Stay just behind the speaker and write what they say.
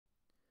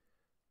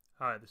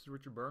Hi, this is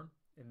Richard Byrne.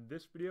 In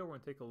this video, we're going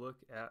to take a look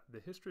at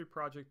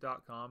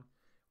thehistoryproject.com,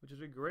 which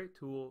is a great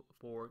tool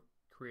for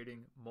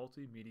creating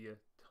multimedia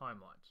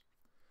timelines.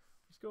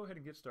 Let's go ahead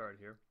and get started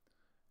here,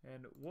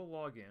 and we'll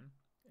log in.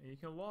 And you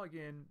can log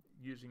in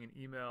using an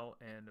email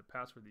and a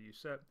password that you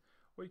set,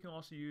 or you can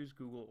also use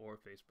Google or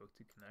Facebook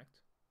to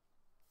connect.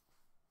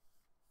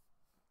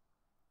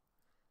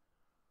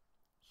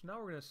 So now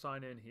we're going to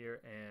sign in here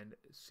and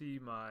see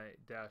my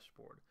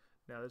dashboard.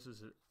 Now this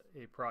is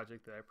a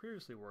project that I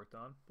previously worked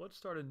on. Let's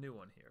start a new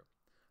one here.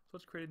 So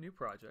let's create a new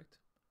project.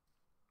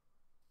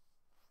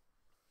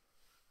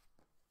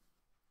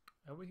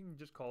 And we can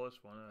just call this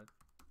one a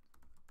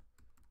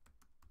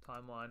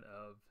timeline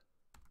of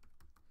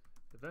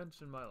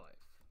events in my life.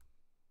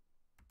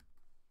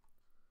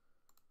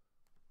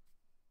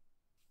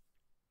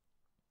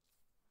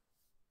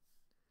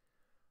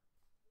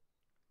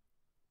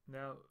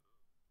 Now,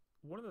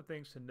 one of the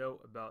things to note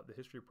about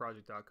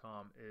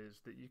thehistoryproject.com is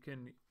that you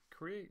can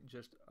create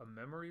just a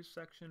memories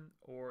section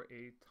or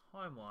a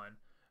timeline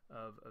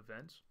of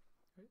events.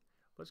 Right?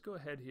 Let's go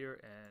ahead here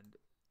and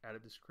add a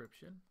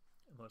description,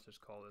 and let's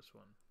just call this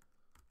one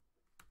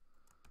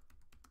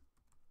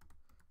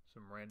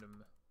some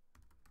random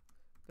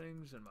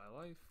things in my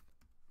life.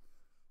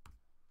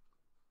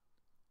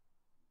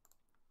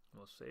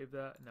 We'll save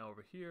that. Now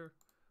over here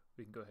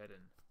we can go ahead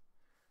and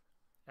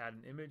add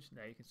an image.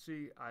 Now you can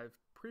see I've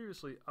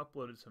previously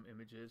uploaded some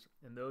images,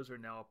 and those are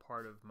now a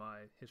part of my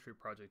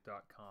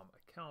historyproject.com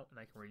account, and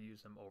I can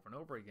reuse them over and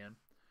over again.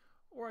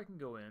 Or I can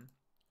go in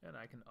and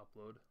I can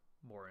upload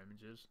more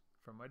images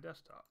from my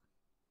desktop.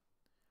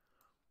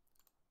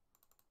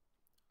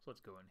 So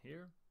let's go in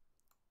here.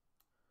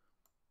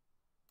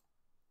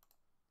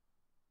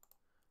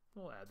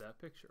 We'll add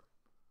that picture.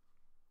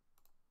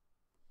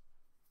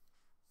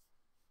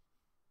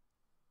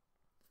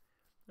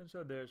 And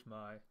so there's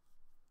my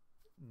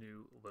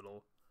new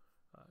little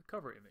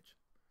cover image.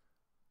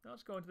 Now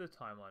let's go into the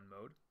timeline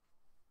mode.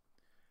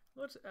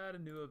 Let's add a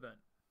new event.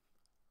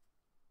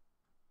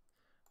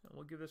 And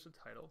we'll give this a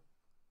title.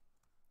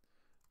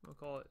 We'll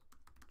call it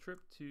Trip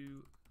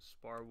to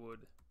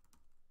Sparwood,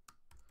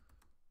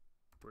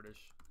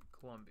 British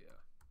Columbia.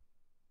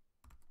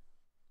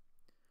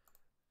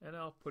 And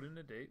I'll put in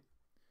a date.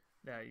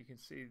 Now you can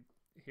see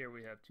here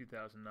we have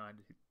 2009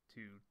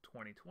 to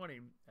 2020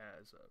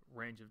 as a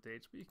range of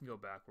dates, but you can go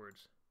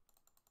backwards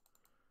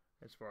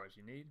as far as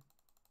you need.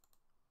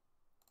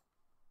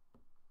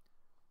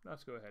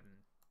 Let's go ahead and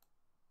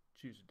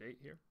choose a date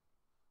here.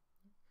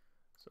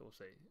 So we'll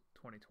say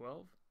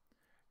 2012.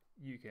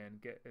 You can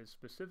get as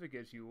specific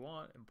as you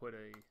want and put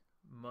a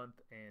month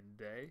and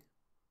day,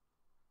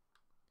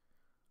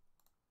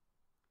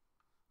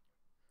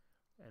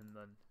 and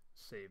then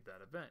save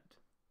that event.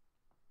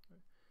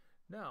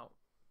 Now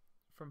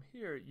from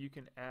here you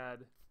can add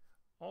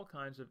all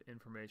kinds of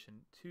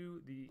information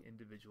to the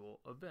individual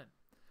event.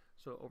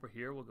 So over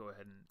here we'll go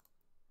ahead and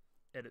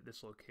edit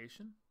this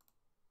location,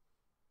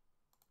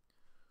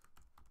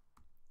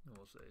 and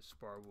we'll say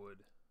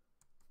Sparwood,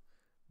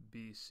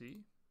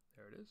 BC.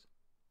 There it is.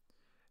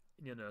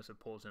 And you'll notice it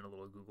pulls in a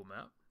little Google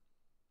map.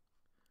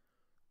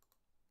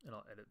 And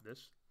I'll edit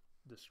this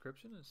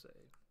description and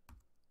say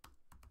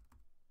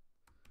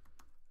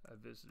I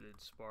visited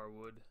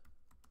Sparwood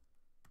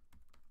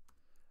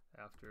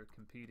after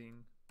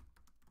competing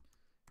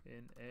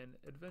in an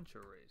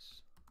adventure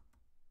race.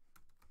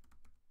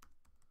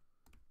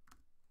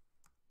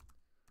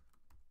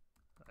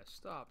 I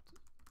stopped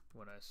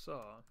when I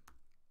saw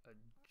a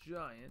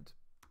giant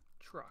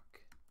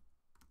truck.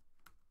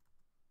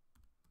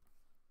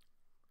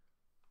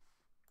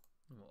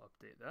 And we'll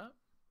update that.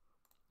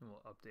 And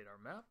we'll update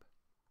our map.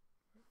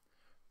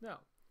 Now,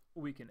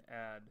 we can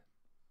add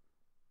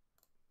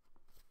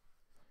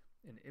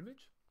an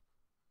image.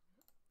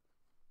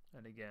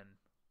 And again,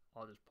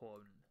 I'll just pull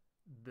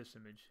in this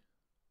image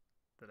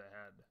that I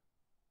had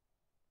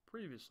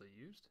previously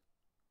used.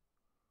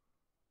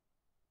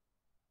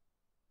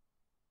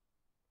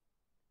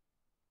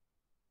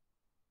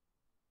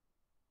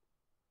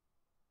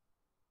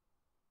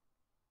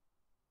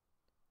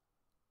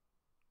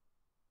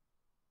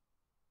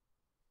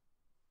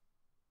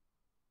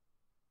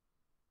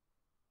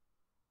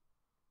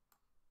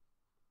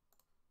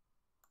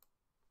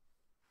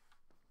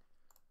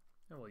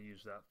 And we'll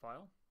use that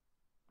file.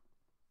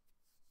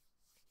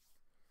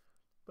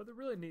 But the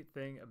really neat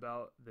thing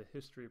about the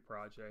History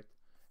Project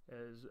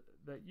is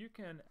that you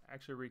can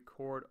actually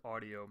record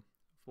audio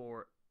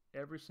for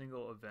every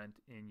single event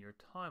in your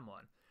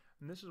timeline.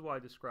 And this is why I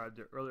described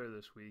it earlier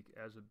this week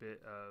as a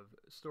bit of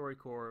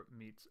StoryCorps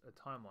meets a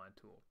timeline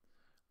tool.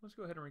 Let's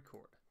go ahead and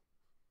record.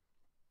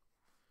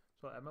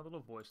 So I'll add my little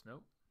voice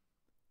note.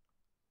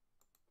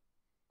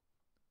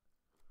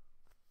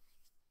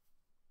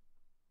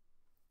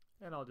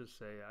 And I'll just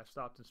say I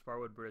stopped in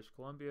Sparwood, British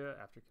Columbia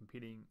after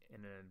competing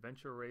in an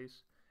adventure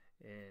race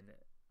in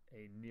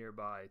a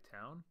nearby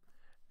town.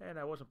 And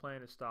I wasn't planning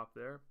to stop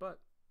there, but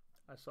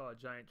I saw a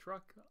giant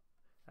truck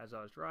as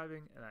I was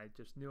driving, and I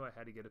just knew I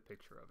had to get a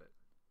picture of it.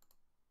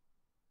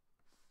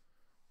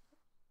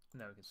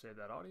 Now we can save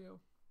that audio.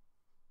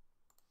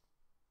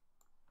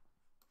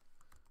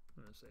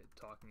 I'm going to say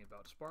talking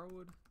about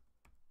Sparwood.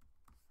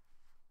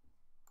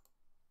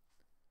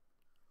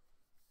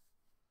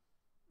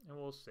 And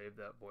we'll save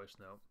that voice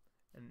note,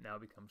 and it now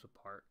becomes a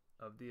part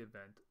of the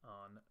event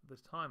on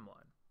this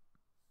timeline.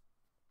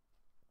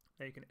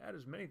 Now you can add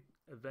as many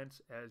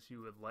events as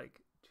you would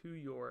like to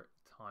your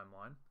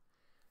timeline,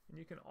 and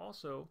you can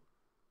also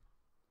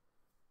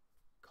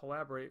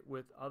collaborate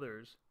with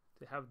others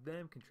to have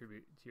them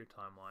contribute to your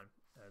timeline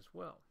as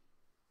well.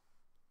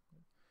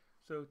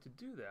 So to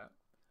do that,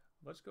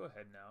 let's go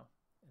ahead now,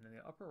 and in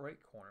the upper right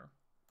corner,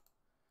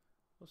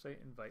 we'll say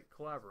invite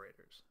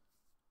collaborators.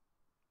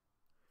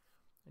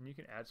 And you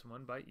can add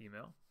someone by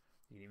email.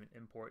 You can even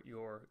import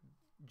your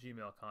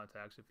Gmail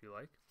contacts if you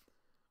like.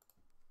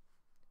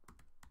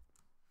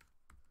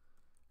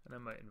 And I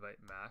might invite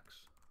Max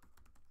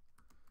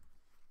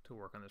to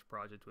work on this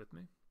project with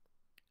me.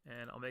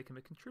 And I'll make him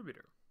a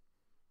contributor.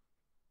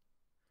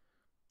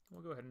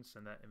 We'll go ahead and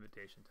send that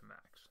invitation to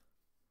Max.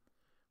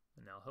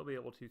 And now he'll be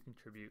able to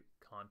contribute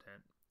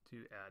content to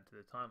add to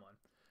the timeline.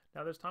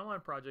 Now this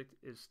timeline project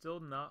is still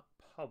not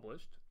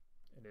published.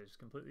 It is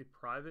completely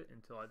private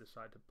until I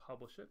decide to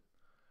publish it.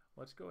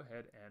 Let's go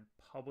ahead and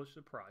publish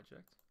the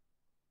project.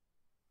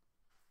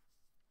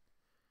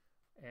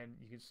 And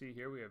you can see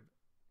here we have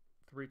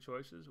 3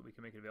 choices. We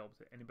can make it available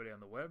to anybody on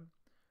the web.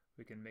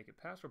 We can make it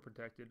password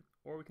protected,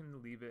 or we can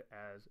leave it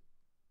as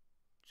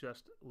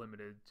just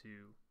limited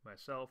to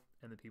myself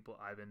and the people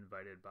I've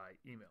invited by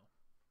email.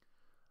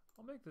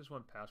 I'll make this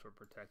one password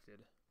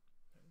protected,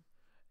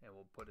 and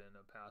we'll put in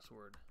a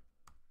password.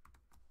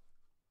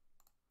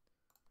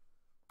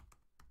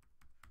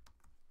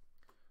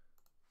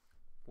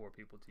 For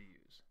people to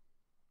use.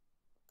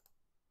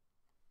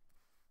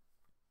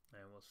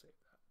 And we'll save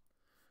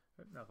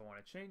that. Now if I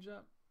want to change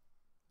that,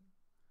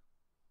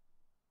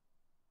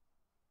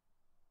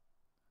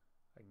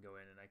 I can go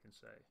in and I can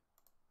say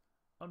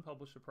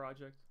unpublish the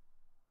project,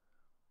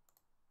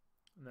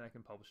 and then I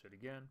can publish it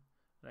again,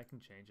 and I can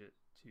change it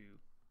to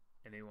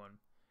anyone.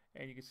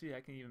 And you can see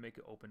I can even make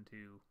it open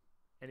to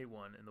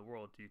anyone in the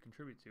world to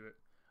contribute to it.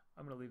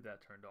 I'm going to leave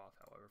that turned off,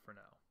 however, for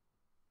now.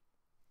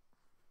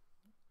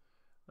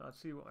 Now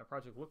let's see what my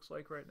project looks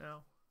like right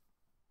now.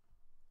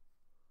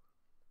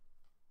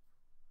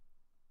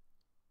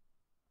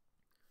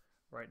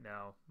 Right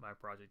now, my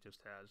project just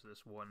has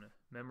this one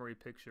memory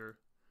picture,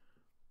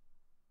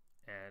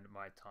 and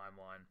my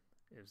timeline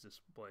is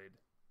displayed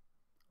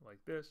like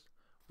this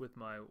with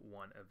my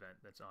one event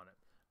that's on it.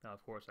 Now,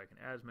 of course, I can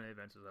add as many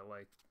events as I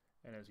like,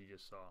 and as you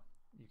just saw,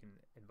 you can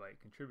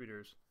invite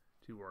contributors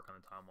to work on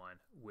the timeline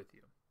with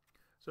you.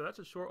 So that's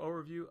a short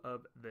overview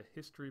of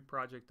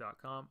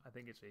thehistoryproject.com. I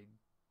think it's a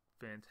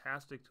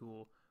fantastic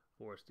tool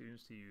for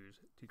students to use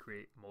to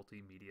create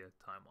multimedia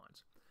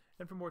timelines.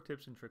 And for more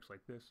tips and tricks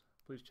like this,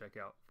 please check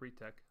out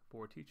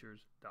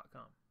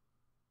freetech4teachers.com.